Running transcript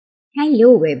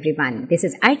Hello everyone, this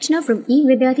is Archana from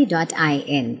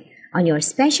evidyarthi.in. On your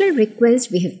special request,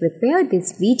 we have prepared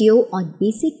this video on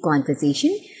basic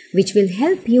conversation which will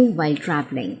help you while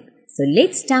traveling. So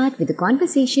let's start with the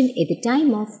conversation at the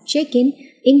time of check-in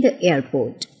in the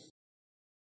airport.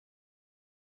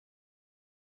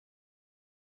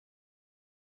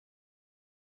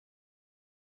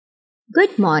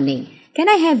 Good morning. Can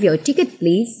I have your ticket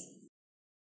please?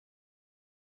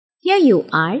 Here you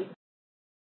are.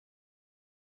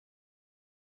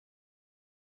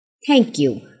 Thank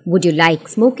you. Would you like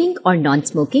smoking or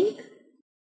non-smoking?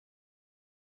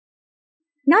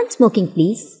 Non-smoking,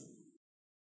 please.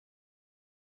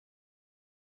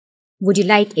 Would you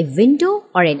like a window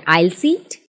or an aisle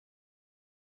seat?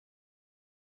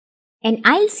 An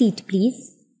aisle seat,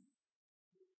 please.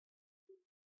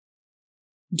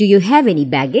 Do you have any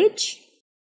baggage?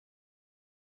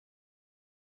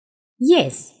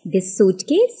 Yes, this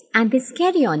suitcase and this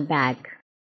carry-on bag.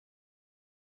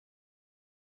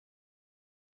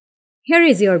 Here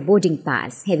is your boarding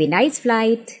pass. Have a nice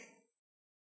flight.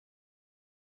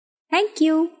 Thank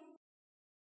you.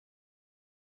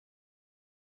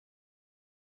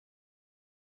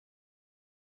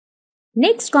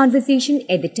 Next conversation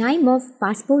at the time of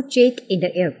passport check in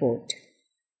the airport.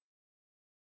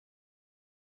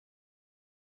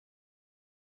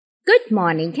 Good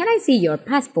morning. Can I see your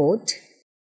passport?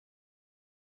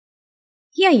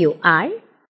 Here you are.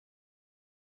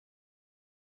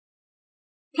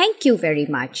 Thank you very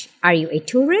much. Are you a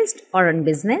tourist or on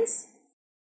business?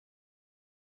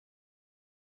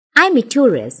 I'm a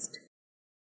tourist.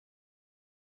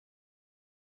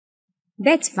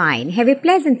 That's fine. Have a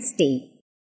pleasant stay.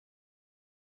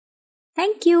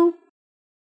 Thank you.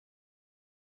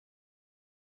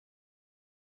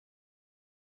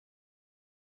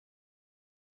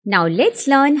 Now let's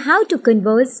learn how to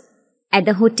converse at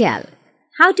the hotel.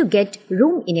 How to get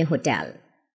room in a hotel.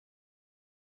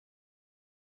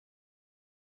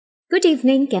 Good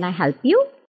evening. Can I help you?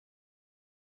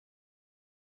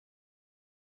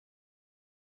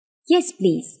 Yes,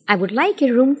 please. I would like a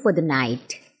room for the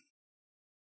night.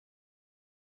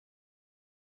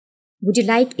 Would you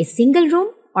like a single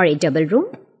room or a double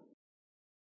room?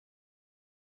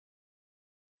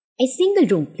 A single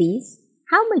room, please.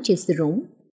 How much is the room?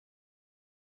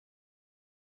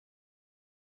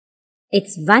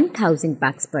 It's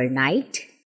 $1,000 per night.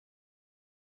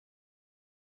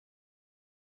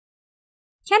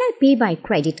 Can I pay by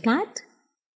credit card?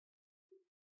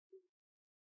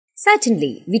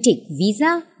 Certainly, we take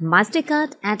Visa,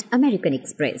 MasterCard and American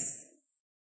Express.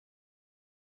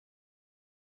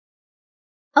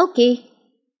 Okay.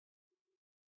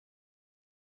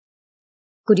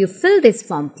 Could you fill this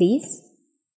form, please?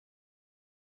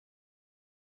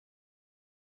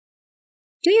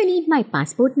 Do you need my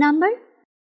passport number?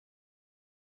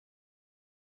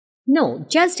 No,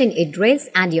 just an address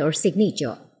and your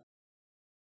signature.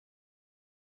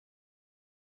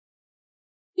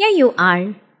 Here you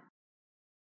are.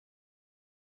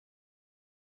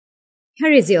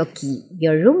 Here is your key.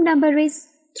 Your room number is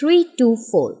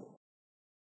 324.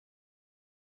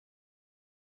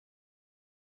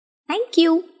 Thank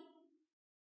you.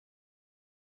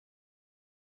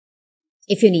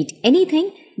 If you need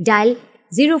anything, dial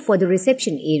 0 for the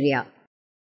reception area.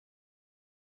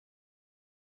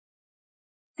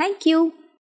 Thank you.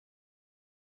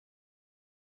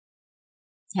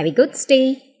 Have a good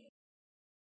stay.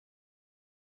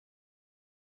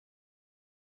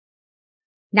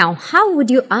 Now, how would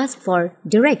you ask for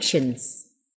directions?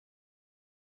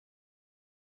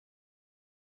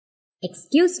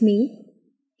 Excuse me,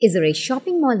 is there a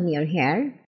shopping mall near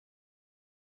here?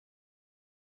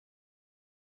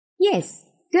 Yes,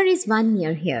 there is one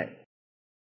near here.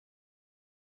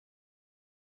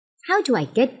 How do I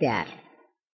get there?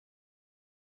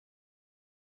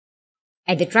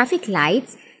 At the traffic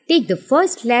lights, take the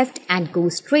first left and go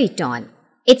straight on.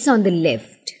 It's on the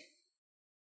left.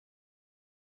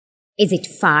 Is it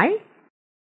far?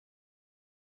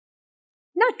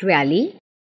 Not really.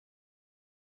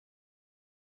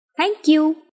 Thank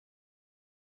you.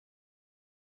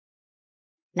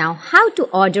 Now, how to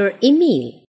order a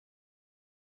meal?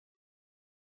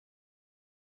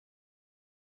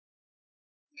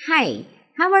 Hi,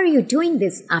 how are you doing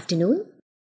this afternoon?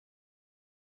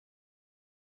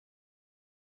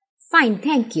 Fine,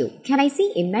 thank you. Can I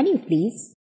see a menu,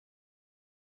 please?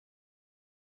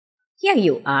 Here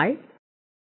you are.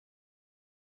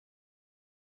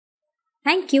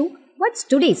 Thank you. What's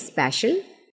today's special?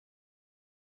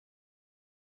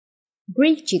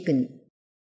 Grilled chicken.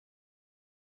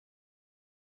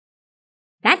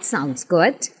 That sounds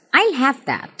good. I'll have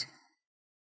that.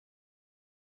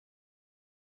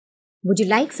 Would you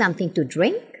like something to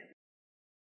drink?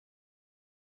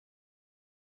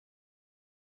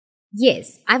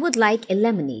 Yes, I would like a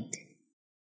lemonade.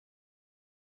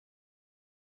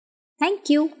 Thank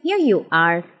you. Here you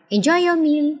are. Enjoy your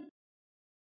meal.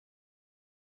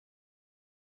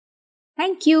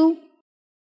 Thank you.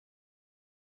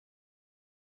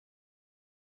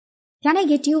 Can I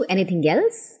get you anything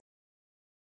else?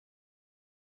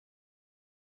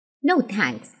 No,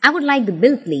 thanks. I would like the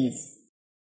bill, please.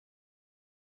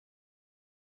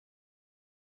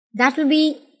 That will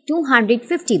be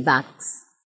 250 bucks.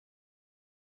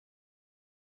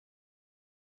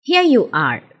 Here you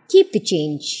are. Keep the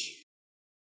change.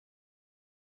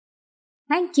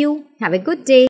 Thank you. Have a good day.